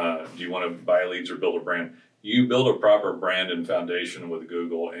 Do you want to buy leads or build a brand? You build a proper brand and foundation with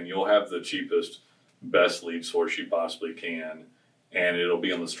Google, and you'll have the cheapest, best lead source you possibly can, and it'll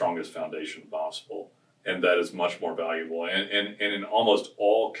be on the strongest foundation possible. And that is much more valuable. And in almost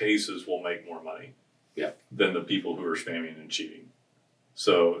all cases, will make more money than the people who are spamming and cheating.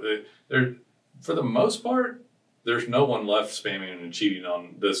 So for the most part, there's no one left spamming and cheating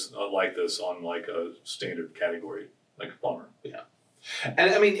on this on a standard category like a plumber. Yeah,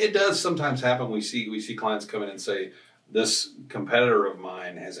 and I mean, it does sometimes happen. We see clients come in and say, "This competitor of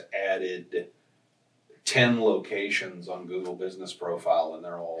mine has added 10 locations on Google Business Profile, and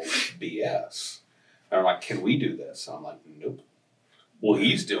they're all BS. And I'm like, can we do this? And I'm like, nope. Well,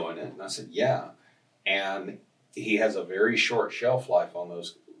 he's doing it. And I said, yeah. And he has a very short shelf life on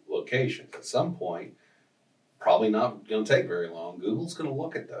those locations. At some point, probably not going to take very long, Google's going to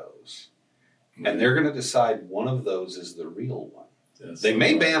look at those. And they're going to decide one of those is the real one. They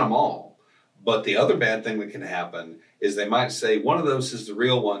may ban them all, but the other bad thing that can happen is they might say one of those is the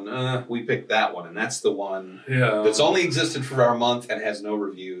real one. We picked that one, and that's the one that's only existed for our month and has no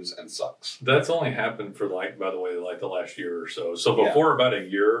reviews and sucks. That's only happened for by the way, the last year or so. So before about a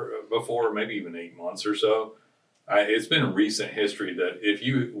year, before maybe even 8 months or so, it's been recent history that if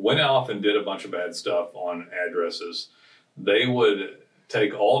you went off and did a bunch of bad stuff on addresses, they would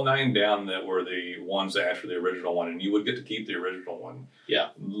take all 9 down that were the ones after the original one, and you would get to keep the original one. Yeah.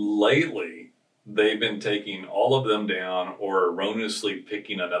 Lately, they've been taking all of them down or erroneously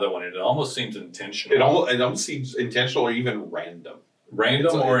picking another one. It almost seems intentional. It almost seems intentional or even random.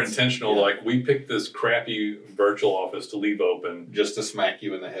 Intentional. Yeah. Like, we picked this crappy virtual office to leave open. Just to smack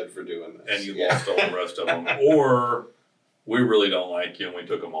you in the head for doing this. And you lost all the rest of them. Or we really don't like you and we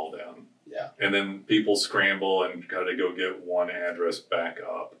took them all down. Yeah. And then people scramble and got to go get one address back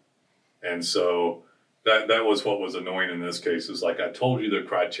up. And so that was what was annoying in this case. Is like, I told you the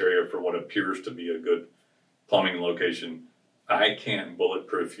criteria for what appears to be a good plumbing location. I can't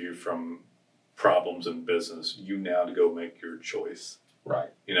bulletproof you from problems in business. You now to go make your choice.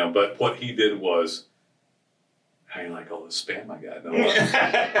 Right. But what he did was, how you like all the spam I got? And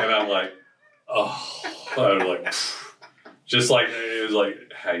I'm like, oh, I was like, just like, it was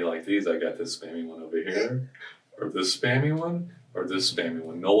like, how you like these? I got this spammy one over here, or this spammy one, or this spammy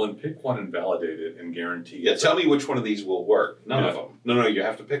one. Nolan, pick one and validate it and guarantee it. Yeah, tell me which one of these will work. None of them. No, you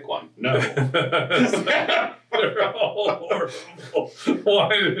have to pick one. No. They're all horrible.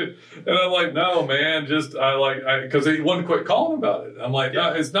 Why? And I'm like, no, man, because he wouldn't quit calling about it. I'm like,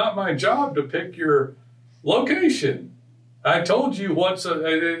 no, it's not my job to pick your location. I told you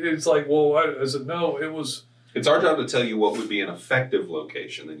it's like, well, I said, no, it was. It's our job to tell you what would be an effective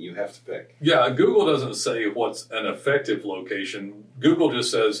location, and you have to pick. Yeah, Google doesn't say what's an effective location. Google just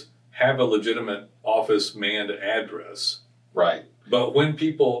says, have a legitimate office manned address. Right. But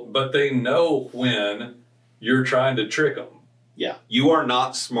they know when you're trying to trick them. Yeah. You are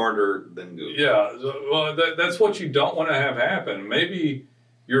not smarter than Google. Yeah. Well, that's what you don't want to have happen. Maybe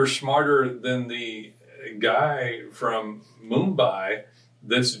you're smarter than the guy from Mumbai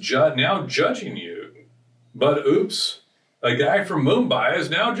that's now judging you. But oops, a guy from Mumbai is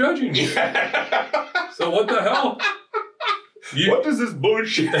now judging you. So what the hell? What is this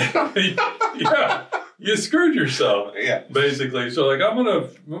bullshit? Yeah, you screwed yourself. Yeah, basically. So like, I'm gonna,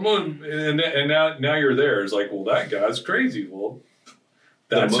 and now you're there. It's like, well, that guy's crazy. Well,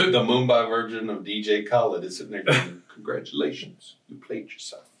 that's the Mumbai version of DJ Khaled is sitting there going, congratulations, you played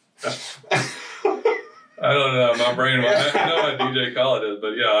yourself. I don't know. My brain. I know what DJ Khaled is,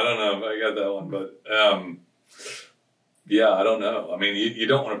 but yeah, I don't know if I got that one. But yeah, I don't know. I mean, you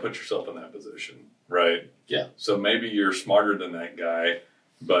don't want to put yourself in that position, right? Yeah. So maybe you're smarter than that guy,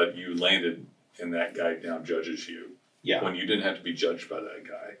 but you landed and that guy now judges you. Yeah. When you didn't have to be judged by that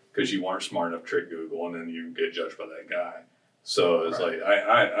guy because you weren't smart enough to trick Google, and then you get judged by that guy. So it's like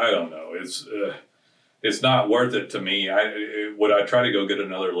I don't know. It's not worth it to me. Would I try to go get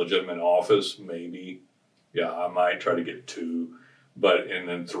another legitimate office? Maybe. Yeah, I might try to get 2, and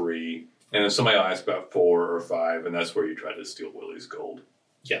then 3. And then somebody will ask about 4 or 5, and that's where you try to steal Willie's gold.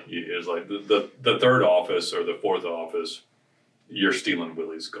 Yeah. It's like the third office or the fourth office, you're stealing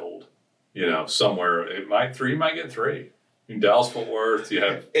Willie's gold. Somewhere, 3 might get 3. In Dallas-Fort Worth, you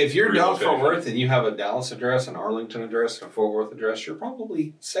have... If you're Dallas-Fort Worth and you have a Dallas address, an Arlington address, and a Fort Worth address, you're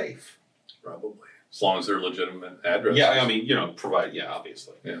probably safe. Probably. As long as they're legitimate addresses. Yeah, I mean,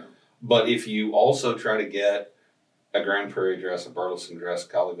 obviously. Yeah. But if you also try to get a Grand Prairie address, a Burleson address,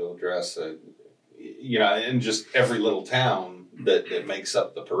 Colleyville address, and just every little town that makes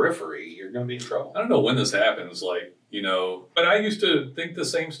up the periphery, you're going to be in trouble. I don't know when this happens, but I used to think the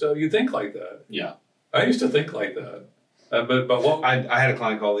same stuff. You think like that. Yeah. I used to think like that. But what... I had a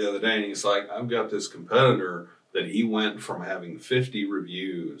client call the other day, and he's like, I've got this competitor that he went from having 50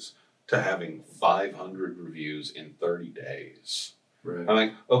 reviews to having 500 reviews in 30 days. Right. I'm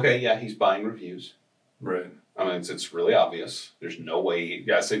like, okay, yeah, he's buying reviews. Right. I mean, it's really obvious. There's no way.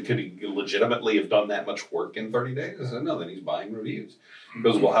 I said, could he legitimately have done that much work in 30 days? I said, no, then he's buying reviews. He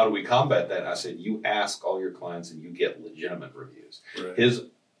goes, well, how do we combat that? I said, you ask all your clients and you get legitimate reviews. Right. His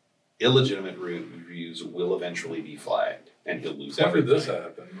illegitimate reviews will eventually be flagged, and he'll lose everything. When did this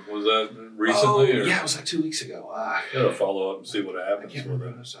happen? Was that recently? Yeah, it was like 2 weeks ago. Gotta follow up and see what happens with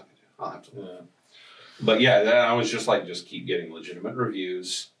it. I'll have to look. Yeah. But yeah, then I was just like, just keep getting legitimate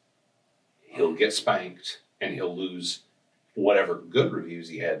reviews. He'll get spanked, and he'll lose whatever good reviews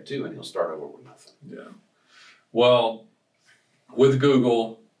he had too, and he'll start over with nothing. Yeah. Well, with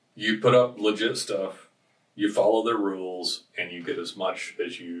Google, you put up legit stuff, you follow their rules, and you get as much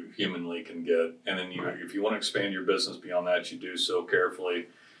as you humanly can get. And then if you want to expand your business beyond that, you do so carefully.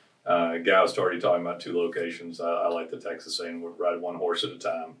 Guy was already talking about 2 locations. I like the Texas saying, we'll ride one horse at a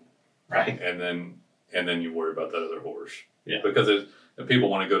time. Right. And then you worry about that other horse. Yeah. Because if people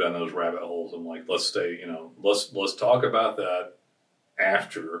want to go down those rabbit holes, I'm like, let's let's talk about that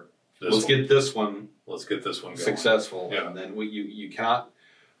after this. Let's get this one going. successful. Yeah. And then you cannot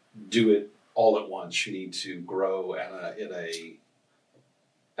do it all at once. You need to grow in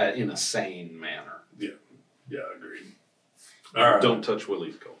a sane manner. Yeah, agreed. All right. Don't touch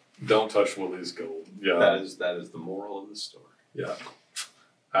Willie's gold. Don't touch Willie's gold. Yeah. That is the moral of the story. Yeah.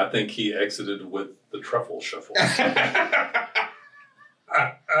 I think he exited with the truffle shuffle.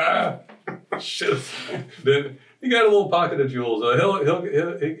 Shit. Then he got a little pocket of jewels. He'll get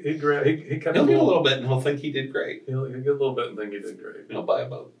a little bit, and he'll think he did great. He'll get a little bit and think he did great. He'll buy a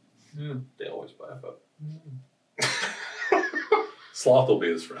boat. Yeah. They always buy a boat. Sloth will be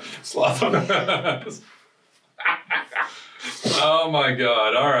his friend. Sloth. Oh my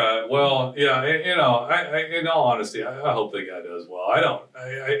God! All right. Well, yeah. I in all honesty, I hope the guy does well. I don't.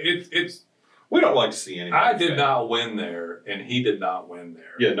 It's. We don't like to see anything. I did not win there, and he did not win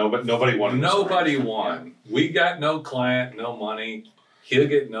there. Yeah. Nobody won. Nobody won. Yeah. We got no client, no money. He'll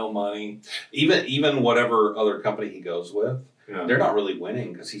get no money. Even whatever other company he goes with, yeah. They're not really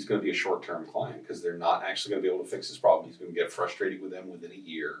winning because he's going to be a short-term client because they're not actually going to be able to fix his problem. He's going to get frustrated with them within a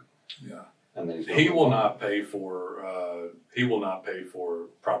year. Yeah. And then he will not pay for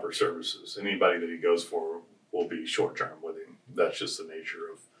proper services. Anybody that he goes for will be short term with him. That's just the nature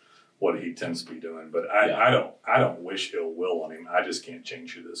of what he tends to be doing. But I don't wish ill will on him. I just can't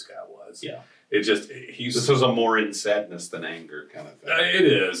change who this guy was. Yeah. This was a more in sadness than anger kind of thing. It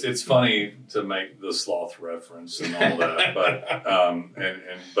is. It's funny to make the sloth reference and all that,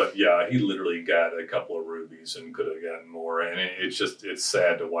 but yeah, he literally got a couple of rubies and could have gotten more, and it's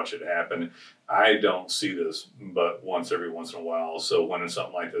sad to watch it happen. I don't see this, but every once in a while. So when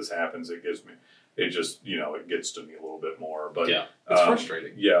something like this happens, it gets to me a little bit more. But yeah, it's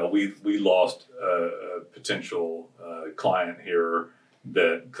frustrating. Yeah, we lost a potential client here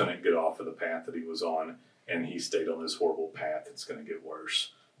that couldn't get off of the path that he was on, and he stayed on this horrible path. It's going to get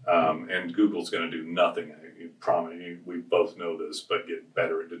worse. And Google's going to do nothing. I promise you, we both know this, but get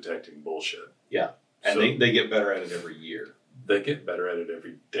better at detecting bullshit. Yeah, and so, they get better at it every year. They get better at it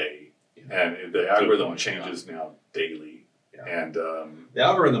every day. Yeah. And the algorithm changes now daily. Yeah. And the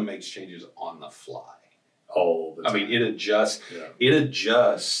algorithm makes changes on the fly. All the time. I mean, it adjusts. Yeah. It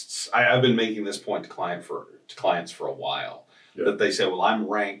adjusts. I've been making this point to clients for a while. Yeah. That they say, well, I'm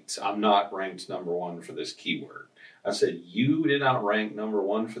not ranked number one for this keyword. I said, you did not rank number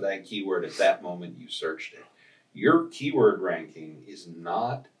one for that keyword at that moment you searched it. Your keyword ranking is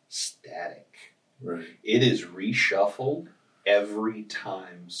not static. Right. It is reshuffled every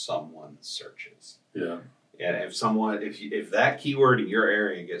time someone searches. Yeah. And if that keyword in your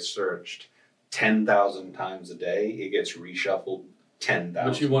area gets searched 10,000 times a day, it gets reshuffled 10,000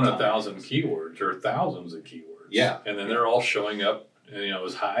 times. But you want 1,000 keywords or thousands of keywords. Yeah. And then they're all showing up,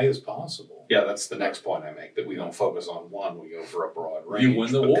 as high as possible. Yeah, that's the next point I make, that we don't focus on one, we go for a broad range. You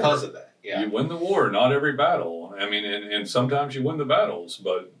win the war. Because of that. Yeah. You win the war, not every battle. I mean, and sometimes you win the battles,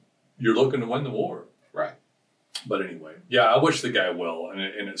 but you're looking to win the war. Right. But anyway, yeah, I wish the guy well, and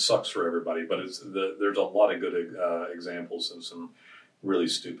it sucks for everybody, but there's a lot of good examples and some really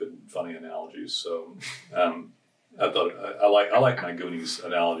stupid, funny analogies. So I thought I like my Goonies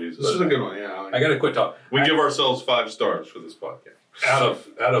analogies. This is a good one. Yeah, I got to quit talking. We give ourselves 5 stars for this podcast. Out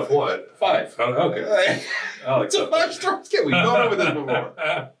of what? 5. Okay. It's a 5-star scale. We've gone over this before.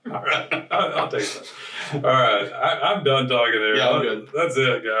 All right. I'll take that. All right. I'm done talking there. Yeah, I'm good. That's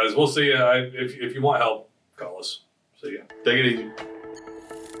it, guys. We'll see you. If you want help, call us. See ya. Take it easy.